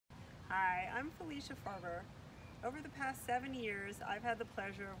Hi, I'm Felicia Farber. Over the past 7 years, I've had the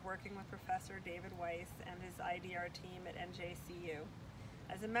pleasure of working with Professor David Weiss and his IDR team at NJCU.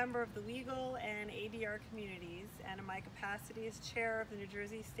 As a member of the legal and ADR communities, and in my capacity as chair of the New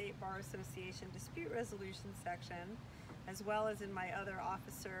Jersey State Bar Association Dispute Resolution Section, as well as in my other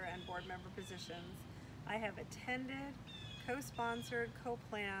officer and board member positions, I have attended, co-sponsored,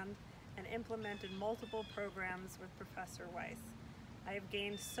 co-planned, and implemented multiple programs with Professor Weiss. I have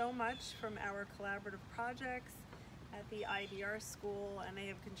gained so much from our collaborative projects at the IDR school, and they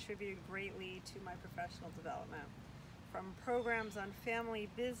have contributed greatly to my professional development. From programs on family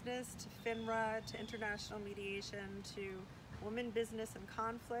business to FINRA to international mediation to women business and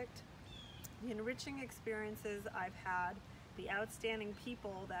conflict, the enriching experiences I've had, the outstanding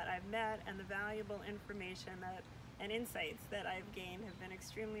people that I've met, and the valuable information and insights that I've gained have been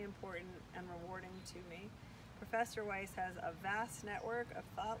extremely important and rewarding to me. Professor Weiss has a vast network of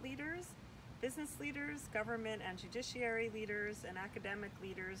thought leaders, business leaders, government and judiciary leaders, and academic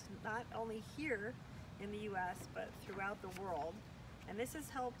leaders, not only here in the US, but throughout the world. And this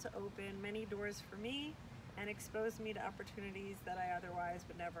has helped to open many doors for me and expose me to opportunities that I otherwise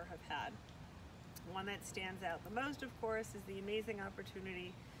would never have had. One that stands out the most, of course, is the amazing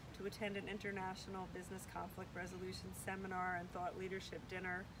opportunity to attend an international business conflict resolution seminar and thought leadership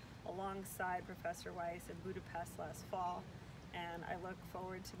dinner alongside Professor Weiss in Budapest last fall, and I look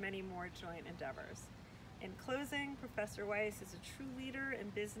forward to many more joint endeavors. In closing, Professor Weiss is a true leader in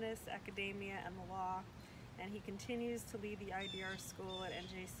business, academia, and the law, and he continues to lead the IDR school at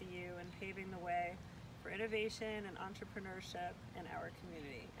NJCU and paving the way for innovation and entrepreneurship in our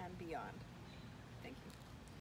community and beyond.